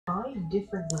5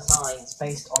 different designs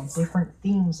based on different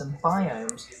themes and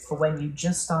biomes for when you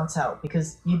just start out,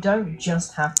 because you don't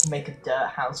just have to make a dirt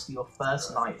house for your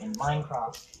first night in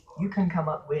Minecraft. You can come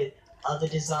up with other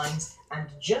designs, and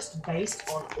just based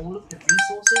on all of the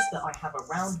resources that I have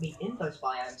around me in those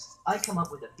biomes, I come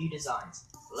up with a few designs.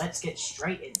 Let's get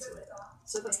straight into it.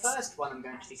 So the first one I'm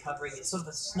going to be covering is sort of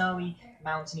a snowy,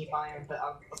 mountainy biome, but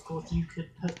of course you could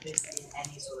put this in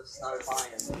any sort of snow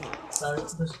biome. So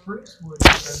the spruce wood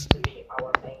is going to be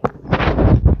our main.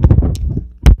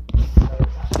 So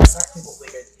that's exactly what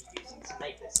we're going to be using to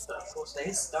make this. But of course there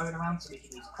is stone around, so we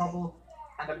can use cobble,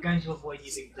 and I'm going to avoid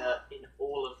using dirt in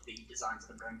all of the designs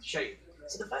that I'm going to show you.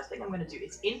 So the first thing I'm going to do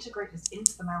is integrate this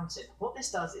into the mountain. What this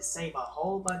does is save a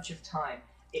whole bunch of time.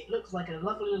 It looks like a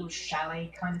lovely little chalet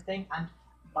kind of thing, and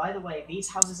by the way, these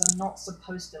houses are not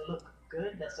supposed to look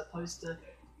good, they're supposed to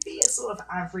be a sort of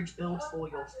average build for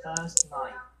your first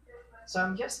night. So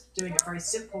I'm just doing a very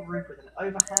simple roof with an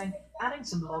overhang, adding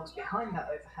some logs behind that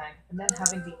overhang, and then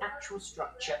having the actual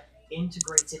structure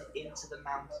integrated into the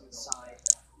mountainside.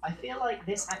 I feel like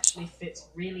this actually fits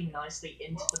really nicely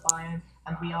into the biome,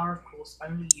 and we are of course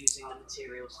only using the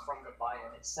materials from the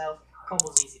biome itself.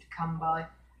 Cobble's easy to come by,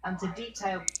 and to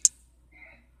detail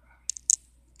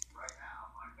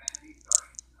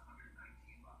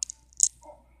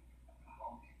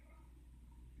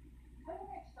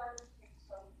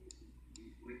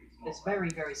this very,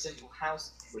 very simple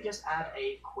house, we just add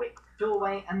a quick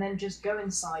doorway and then just go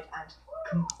inside and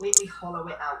completely hollow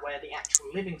it out where the actual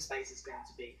living space is going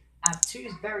to be. Add 2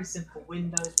 very simple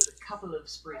windows with a couple of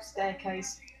spruce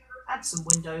staircase, add some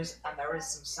windows, and there is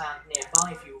some sand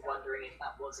nearby if you were wondering if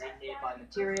that was a nearby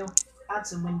material. Add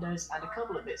some windows and a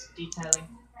couple of bits of detailing,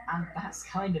 and that's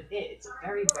kind of it. It's a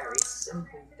very, very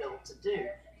simple build to do.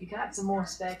 You can add some more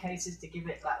staircases to give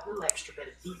it that little extra bit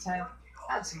of detail.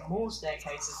 Add some more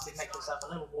staircases to make yourself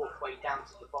a little walkway down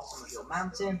to the bottom of your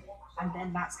mountain, and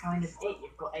then that's kind of it.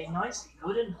 You've got a nice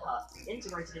wooden hut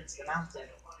integrated into the mountain.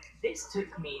 This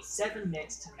took me 7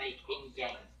 minutes to make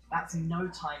in-game. That's no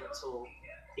time at all.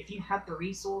 If you had the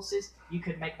resources, you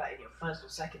could make that in your first or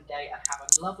second day and have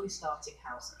a lovely starting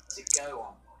house to go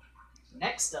on.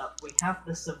 Next up, we have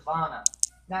the Savannah.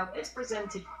 Now, this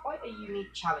presented quite a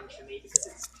unique challenge for me because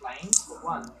it's plains, for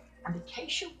one, and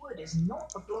acacia wood is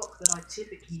not a block that I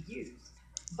typically use.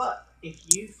 But if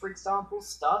you, for example,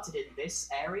 started in this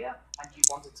area and you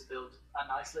wanted to build a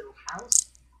nice little house,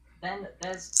 then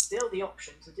there's still the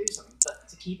option to do something. But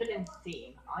to keep it in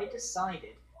theme, I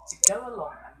decided to go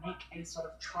along and make a sort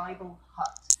of tribal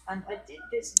hut. And I did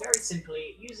this very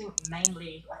simply using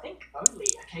mainly, I think only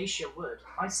acacia wood.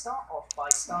 I start off by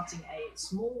starting a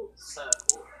small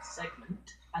circle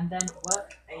segment and then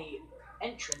work a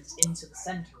entrance into the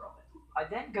center of it. I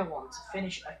then go on to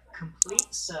finish a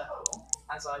complete circle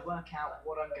as I work out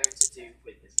what I'm going to do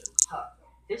with this little hut.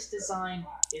 This design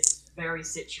is very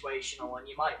situational, and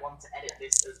you might want to edit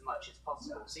this as much as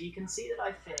possible. So you can see that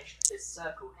I finished this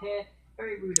circle here,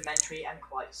 very rudimentary and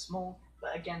quite small,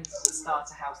 but again, this is a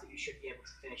starter house that you should be able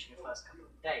to finish in the first couple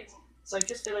of days. So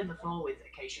just fill in the floor with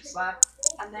acacia slab,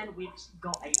 and then we've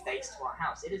got a base to our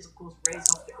house. It is of course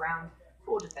raised off the ground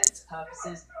for defense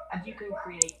purposes, and you can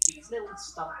create these little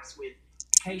stumps with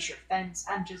acacia fence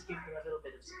and just give them a little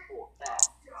bit of support there.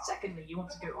 Secondly, you want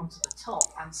to go onto the top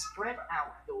and spread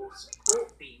out your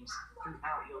support beams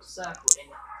throughout your circle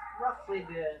in roughly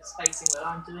the spacing that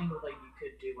I'm doing, although you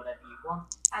could do whatever you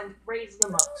want, and raise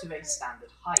them up to a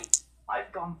standard height.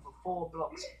 I've gone for 4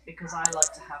 blocks because I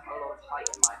like to have a lot of height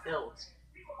in my builds.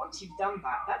 Once you've done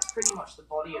that, that's pretty much the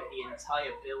body of the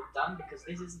entire build done, because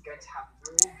this isn't going to have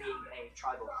wall being a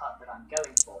tribal hut that I'm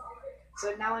going for.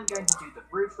 So now I'm going to do the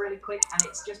roof really quick, and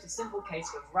it's just a simple case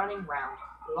of running round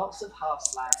lots of half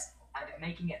slabs and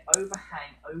making it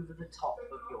overhang over the top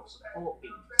of your support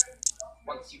beams.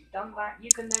 Once you've done that, you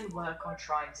can then work on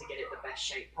trying to get it the best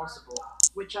shape possible,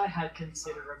 which I had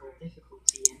considerable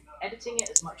difficulty in. Editing it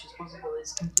as much as possible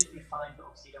is completely fine, but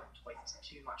obviously you don't want to waste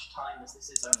too much time as this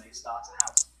is only a starter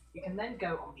house. You can then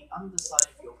go on the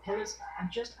underside of your pillars and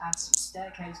just add some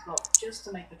staircase blocks just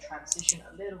to make the transition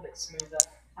a little bit smoother,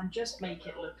 and just make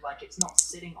it look like it's not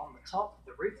sitting on the top,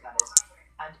 the roof that is,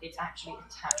 and it's actually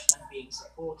attached and being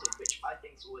supported, which I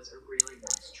think is always a really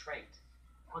nice trait.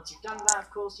 Once you've done that,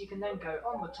 of course, you can then go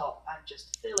on the top and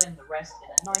just fill in the rest in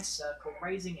a nice circle,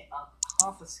 raising it up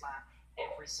half a slab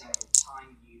every single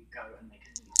time you go and make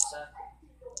a new circle.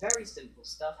 Very simple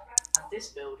stuff, and this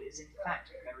build is in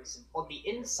fact very simple. On the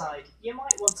inside, you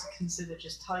might want to consider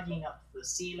just tidying up the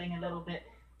ceiling a little bit.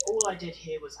 All I did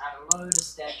here was add a load of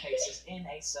staircases in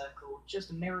a circle,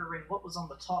 just mirroring what was on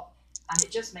the top, and it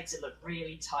just makes it look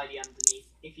really tidy underneath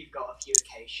if you've got a few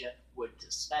acacia wood to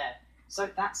spare. So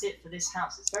that's it for this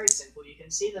house. It's very simple. You can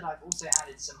see that I've also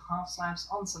added some half slabs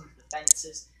on some of the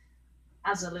fences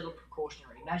as a little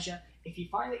precautionary measure. If you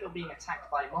find that you're being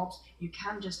attacked by mobs, you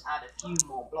can just add a few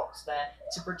more blocks there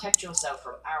to protect yourself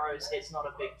from arrows. It's not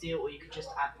a big deal, or you can just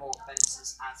add more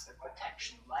fences as a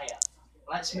protection layer.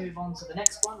 Let's move on to the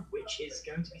next one, which is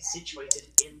going to be situated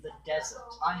in the desert.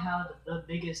 I had the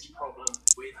biggest problem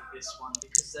with this one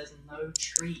because there's no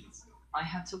trees. I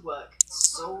had to work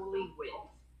solely with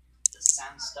the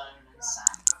sandstone and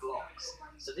sand blocks.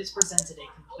 So this presented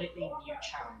a completely new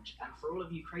challenge, and for all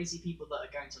of you crazy people that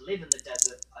are going to live in the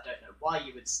desert, I don't know why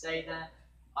you would stay there.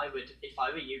 I would, if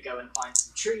I were you, go and find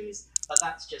some trees, but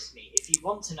that's just me. If you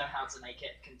want to know how to make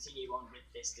it, continue on with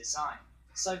this design.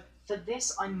 So for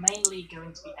this, I'm mainly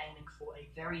going to be aiming for a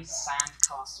very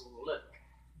sandcastle look,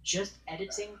 just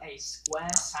editing a square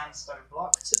sandstone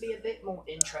block to be a bit more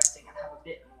interesting and have a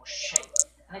bit more shape.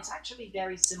 And it's actually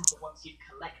very simple once you've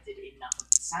collected enough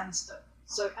of the sandstone.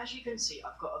 So as you can see,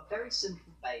 I've got a very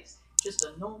simple base, just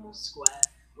a normal square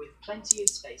with plenty of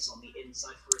space on the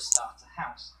inside for a starter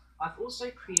house. I've also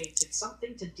created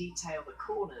something to detail the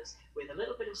corners with a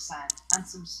little bit of sand and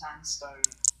some sandstone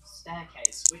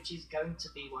staircase, which is going to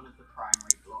be one of the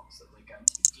primary blocks that we're going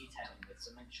to be detailing with,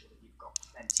 so make sure that you've got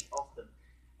plenty of them.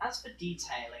 As for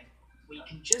detailing, we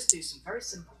can just do some very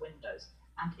simple windows,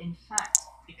 and in fact,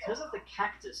 because of the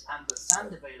cactus and the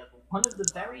sand available, one of the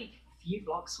very few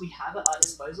blocks we have at our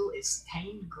disposal is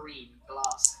stained green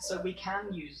glass, so we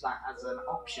can use that as an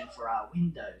option for our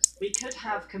windows. We could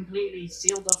have completely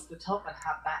sealed off the top and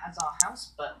have that as our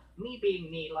house, but me being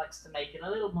me likes to make it a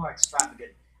little more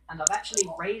extravagant, and I've actually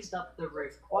raised up the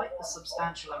roof quite a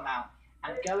substantial amount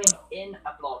and going in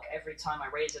a block every time I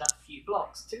raise it up a few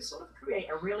blocks to sort of create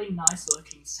a really nice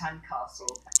looking sandcastle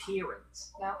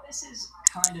appearance. Now this is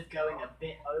kind of going a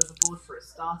bit overboard for a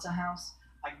starter house.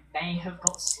 I may have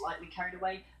got slightly carried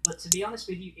away, but to be honest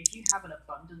with you, if you have an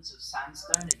abundance of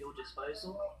sandstone at your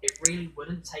disposal, it really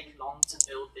wouldn't take long to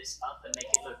build this up and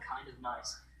make it look kind of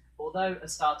nice. Although a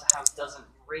starter house doesn't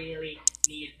really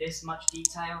need this much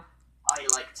detail, I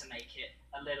like to make it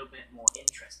a little bit more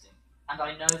interesting. And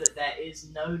I know that there is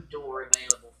no door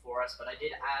available for us, but I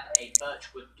did add a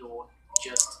birchwood door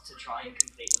just to try and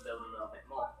complete the build a little bit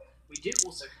more. We do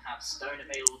also have stone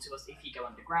available to us if you go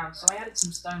underground, so I added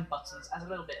some stone buttons as a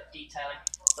little bit of detailing,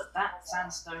 but that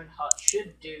sandstone hut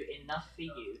should do enough for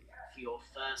you for your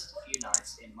first few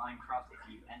nights in Minecraft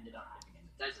if you ended up living in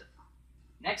the desert.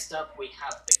 Next up, we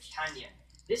have the canyon.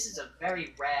 This is a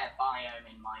very rare biome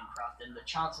in Minecraft, and the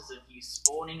chances of you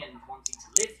spawning and wanting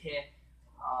to live here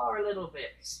are a little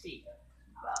bit steep,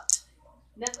 but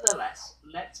nevertheless,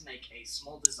 let's make a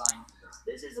small design for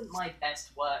this. This isn't my best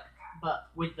work, but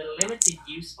with the limited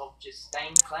use of just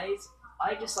stained clays,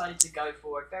 I decided to go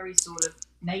for a very sort of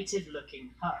native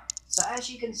looking hut. So as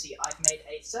you can see, I've made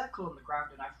a circle on the ground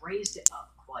and I've raised it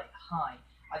up quite high.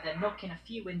 I then knock in a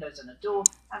few windows and a door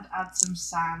and add some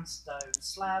sandstone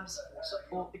slabs for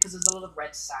support because there's a lot of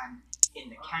red sand in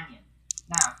the canyon.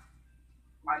 Now,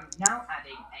 I'm now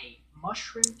adding a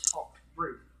mushroom-topped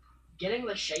roof. Getting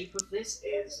the shape of this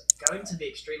is going to be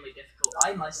extremely difficult.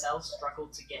 I myself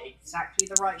struggled to get exactly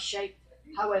the right shape.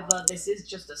 However, this is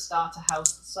just a starter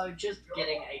house, so just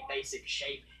getting a basic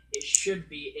shape, it should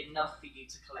be enough for you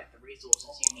to collect the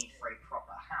resources you need for a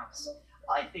proper house.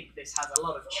 I think this has a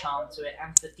lot of charm to it,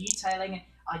 and for detailing,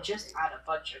 I just add a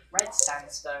bunch of red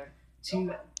sandstone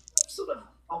to sort of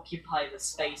occupy the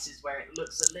spaces where it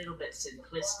looks a little bit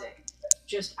simplistic.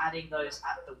 Just adding those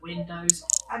at the windows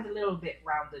and a little bit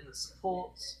round in the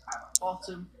supports at the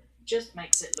bottom just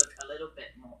makes it look a little bit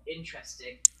more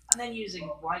interesting. And then using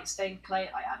white stained clay,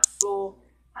 I add a floor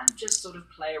and just sort of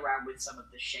play around with some of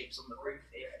the shapes on the roof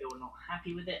if you're not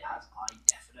happy with it, as I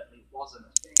definitely wasn't.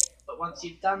 But once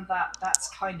you've done that, that's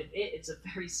kind of it. It's a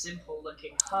very simple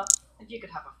looking hut, and you could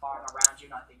have a farm around you,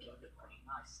 and I think it would look pretty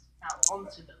nice. Now on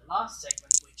to the last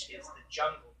segment, which is the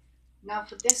jungle. Now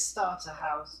for this starter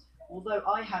house, although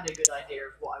I had a good idea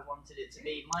of what I wanted it to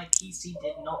be, my PC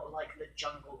did not like the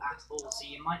jungle at all, so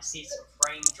you might see some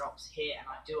frame drops here, and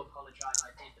I do apologise,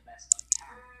 I did the best I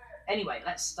can. Anyway,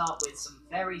 let's start with some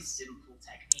very simple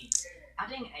techniques.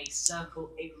 Adding a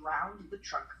circle around the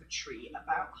trunk of a tree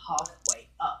about halfway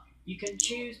up. You can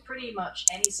choose pretty much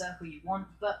any circle you want,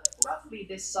 but roughly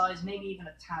this size, maybe even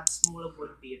a tad smaller,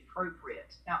 would be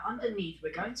appropriate. Now underneath,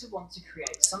 we're going to want to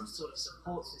create some sort of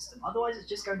support system, otherwise it's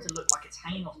just going to look like it's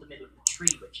hanging off the middle of the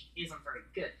tree, which isn't very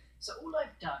good. So all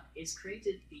I've done is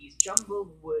created these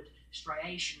jungle wood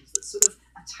striations that sort of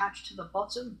attach to the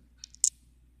bottom,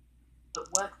 but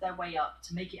work their way up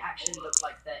to make it actually look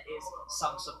like there is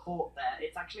some support there.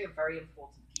 It's actually a very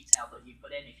important detail that you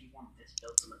put in if you want this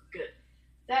build to look good.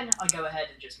 Then I go ahead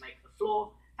and just make the floor,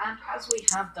 and as we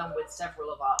have done with several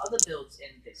of our other builds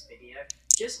in this video,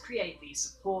 just create these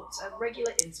supports at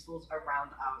regular intervals around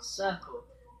our circle.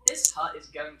 This hut is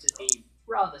going to be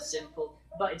rather simple,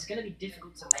 but it's going to be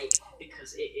difficult to make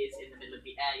because it is in the middle of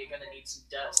the air. You're going to need some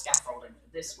dirt scaffolding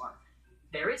for this one.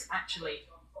 There is actually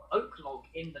oak log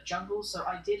in the jungle, so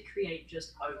I did create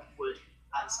just oak wood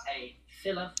as a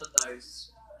filler for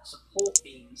those support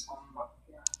beams on my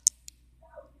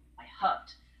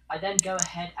hut. I then go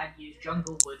ahead and use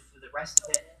jungle wood for the rest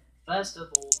of it, first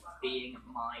of all being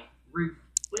my roof,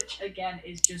 which again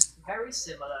is just very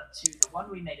similar to the one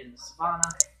we made in the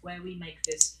savannah, where we make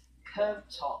this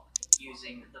curved top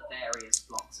using the various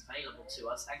blocks available to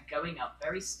us and going up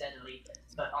very steadily.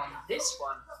 But on this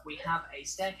one, we have a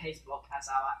staircase block as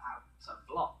our outer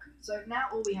block. So now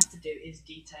all we have to do is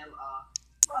detail our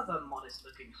rather modest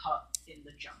looking hut in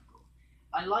the jungle.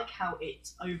 I like how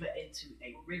it's over into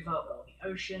a river or the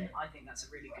ocean. I think that's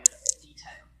a really good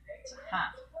detail to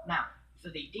have. Now, for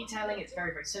the detailing, it's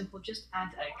very, very simple. Just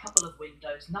add a couple of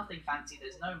windows, nothing fancy.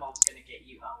 There's no mobs going to get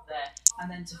you up there. And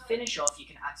then to finish off, you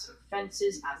can add some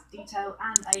fences as detail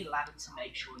and a ladder to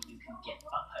make sure you can get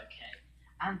up okay.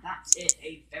 And that's it,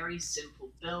 a very simple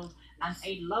build and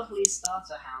a lovely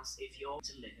starter house if you're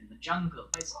to live in the jungle.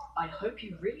 Guys, I hope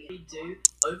you really do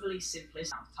overly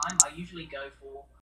simplest amount of time. I usually go for